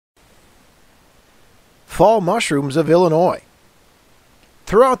Fall mushrooms of Illinois.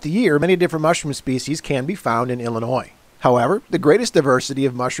 Throughout the year, many different mushroom species can be found in Illinois. However, the greatest diversity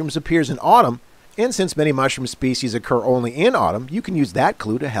of mushrooms appears in autumn, and since many mushroom species occur only in autumn, you can use that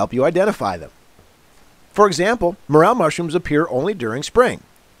clue to help you identify them. For example, morel mushrooms appear only during spring,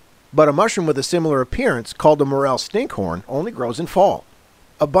 but a mushroom with a similar appearance, called the morel stinkhorn, only grows in fall.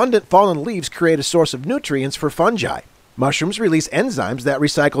 Abundant fallen leaves create a source of nutrients for fungi. Mushrooms release enzymes that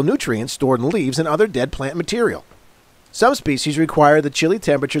recycle nutrients stored in leaves and other dead plant material. Some species require the chilly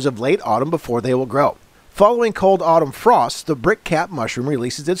temperatures of late autumn before they will grow. Following cold autumn frosts, the brick-cap mushroom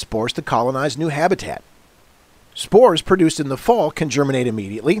releases its spores to colonize new habitat. Spores produced in the fall can germinate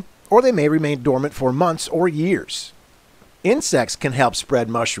immediately, or they may remain dormant for months or years. Insects can help spread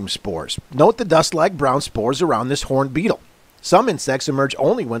mushroom spores. Note the dust-like brown spores around this horned beetle. Some insects emerge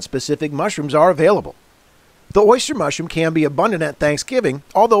only when specific mushrooms are available. The oyster mushroom can be abundant at Thanksgiving,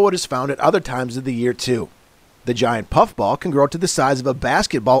 although it is found at other times of the year too. The giant puffball can grow to the size of a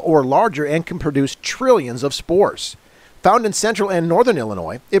basketball or larger and can produce trillions of spores. Found in central and northern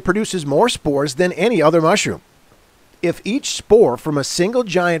Illinois, it produces more spores than any other mushroom. If each spore from a single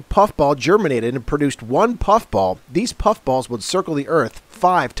giant puffball germinated and produced one puffball, these puffballs would circle the earth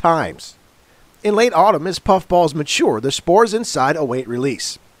 5 times. In late autumn, as puffballs mature, the spores inside await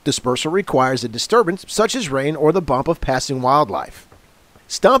release. Dispersal requires a disturbance such as rain or the bump of passing wildlife.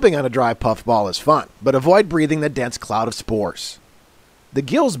 Stomping on a dry puffball is fun, but avoid breathing the dense cloud of spores. The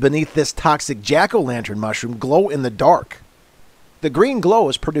gills beneath this toxic jack-o'-lantern mushroom glow in the dark. The green glow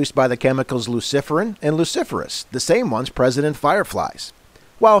is produced by the chemicals luciferin and luciferase, the same ones present in fireflies.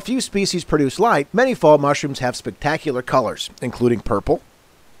 While a few species produce light, many fall mushrooms have spectacular colors, including purple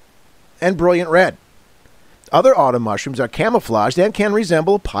and brilliant red. Other autumn mushrooms are camouflaged and can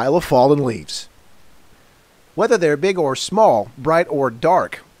resemble a pile of fallen leaves. Whether they're big or small, bright or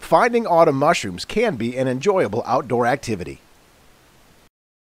dark, finding autumn mushrooms can be an enjoyable outdoor activity.